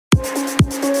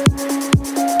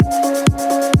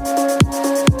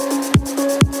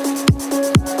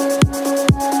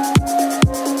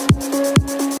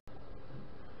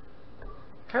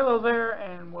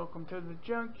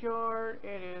Junkyard.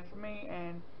 It is me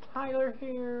and Tyler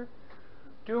here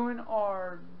doing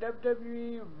our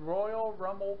WWE Royal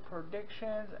Rumble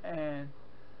predictions, and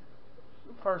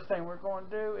first thing we're going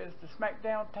to do is the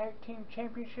SmackDown Tag Team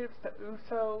Championships, the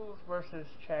Usos versus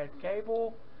Chad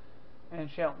Gable and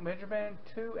Shelton Benjamin,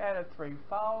 2 out of 3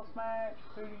 falls match.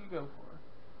 Who do you go for?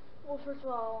 Well, first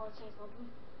of all, I want to say something.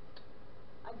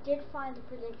 I did find the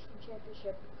prediction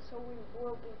championship, so we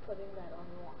will be putting that on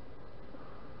the line.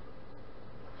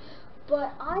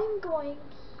 But I'm going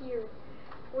here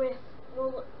with,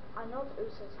 well, I know the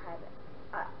Usos had it.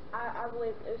 I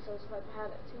believe the Usos have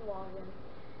had it too long, and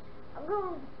I'm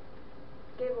going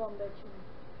Gable and Benjamin.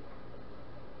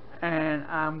 And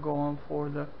I'm going for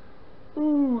the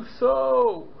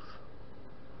Usos,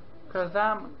 because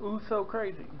I'm Uso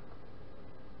crazy.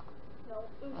 No,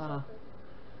 Usos crazy.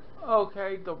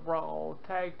 Okay, the Raw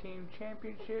Tag Team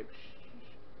Championships.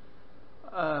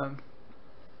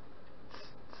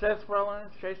 Seth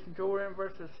Rollins, Jason Jordan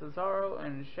versus Cesaro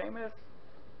and Sheamus.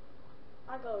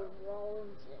 I go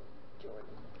Rollins and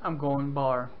Jordan. I'm going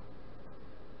Bar.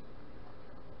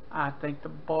 I think the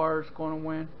Bar is going to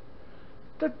win.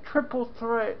 The triple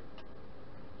threat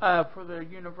for the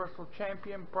Universal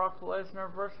Champion, Brock Lesnar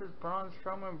versus Braun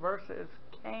Strowman versus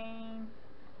Kane.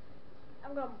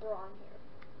 I'm going Braun here.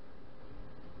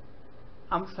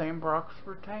 I'm saying Brock's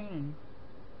retaining.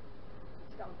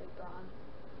 It's going to be Braun.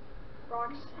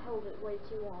 Brock's held it way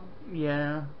too long.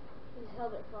 Yeah. He's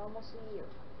held it for almost a year.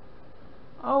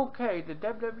 Okay, the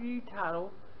WWE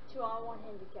title. 2-on-1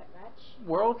 handicap match.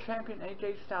 World Champion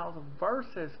AJ Styles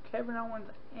versus Kevin Owens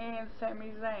and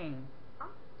Sami Zayn.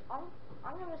 I'm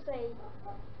going to say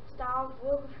Styles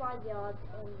will defy the odds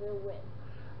and will win.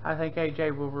 I think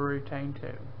AJ will retain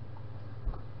too.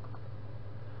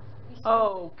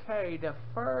 Okay, the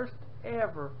first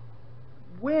ever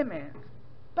women's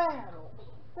battle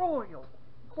Royal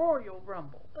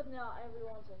Rumble. But not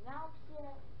everyone's announced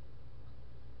yet.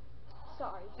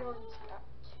 Sorry,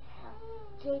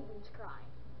 Jaden's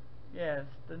crying. Yes,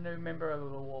 the new member of the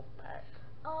Wolf Pack.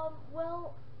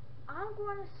 Well, I'm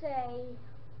going to say...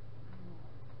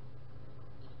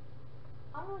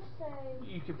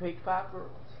 You can pick 5 girls.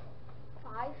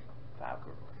 5? 5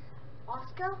 girls.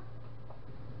 Asuka.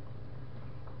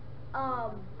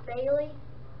 Bayley.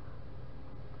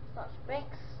 Sasha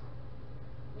Banks.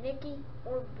 Nikki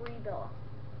or Brie Bella.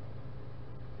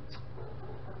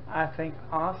 I think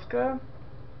Asuka,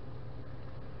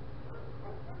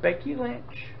 Becky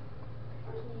Lynch,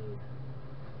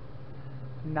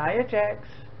 Nia Jax,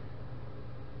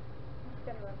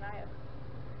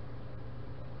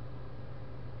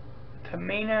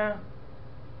 Tamina,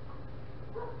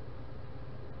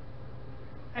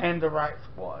 and the Right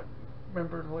Squad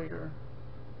members leader.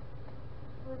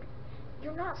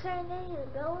 You're not saying any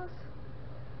of the Bellas?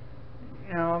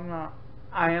 No, I'm not.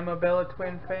 I am a Bella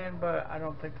Twin fan, but I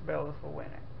don't think the Bellas will win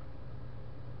it.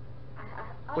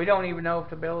 We don't even know if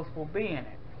the Bellas will be in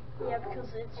it. Yeah,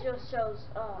 because it just shows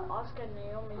Asuka,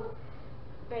 Naomi,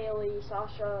 Bayley,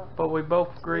 Sasha. But we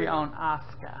both agree on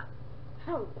Asuka.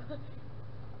 Oh.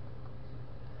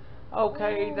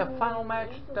 Okay, the final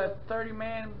match, the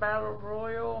 30-man Battle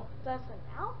Royal. That's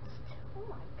announced? Oh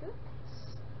my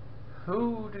goodness.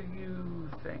 Who do you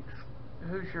think?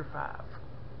 Who's your 5?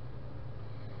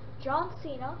 John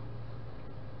Cena,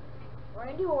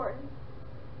 Randy Orton,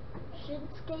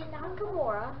 Shinsuke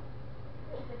Nakamura,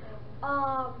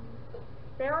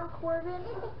 Baron Corbin,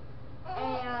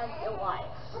 and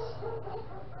Elias.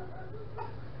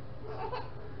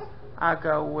 I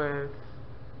go with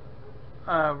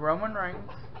Roman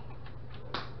Reigns,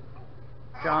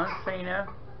 John Cena,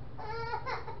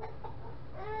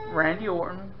 Randy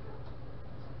Orton,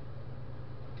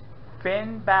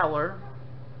 Finn Balor,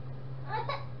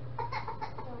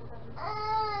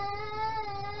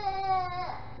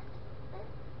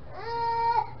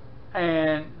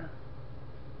 and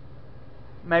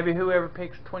maybe whoever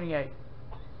picks 28.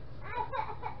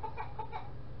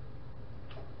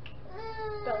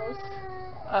 Those.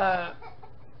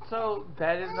 So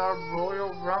that is our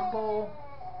Royal Rumble.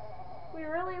 We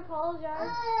really apologize.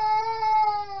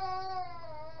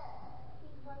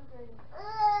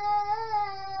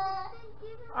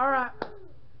 Alright.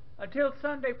 Until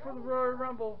Sunday for the Royal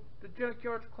Rumble, the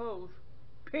Junkyard's closed.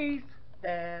 Peace,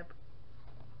 dab.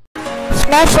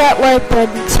 Smash that like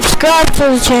button, subscribe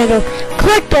to the channel,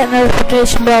 click that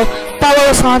notification bell, follow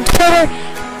us on Twitter,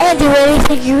 and do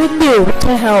anything you can do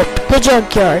to help the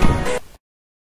Junkyard.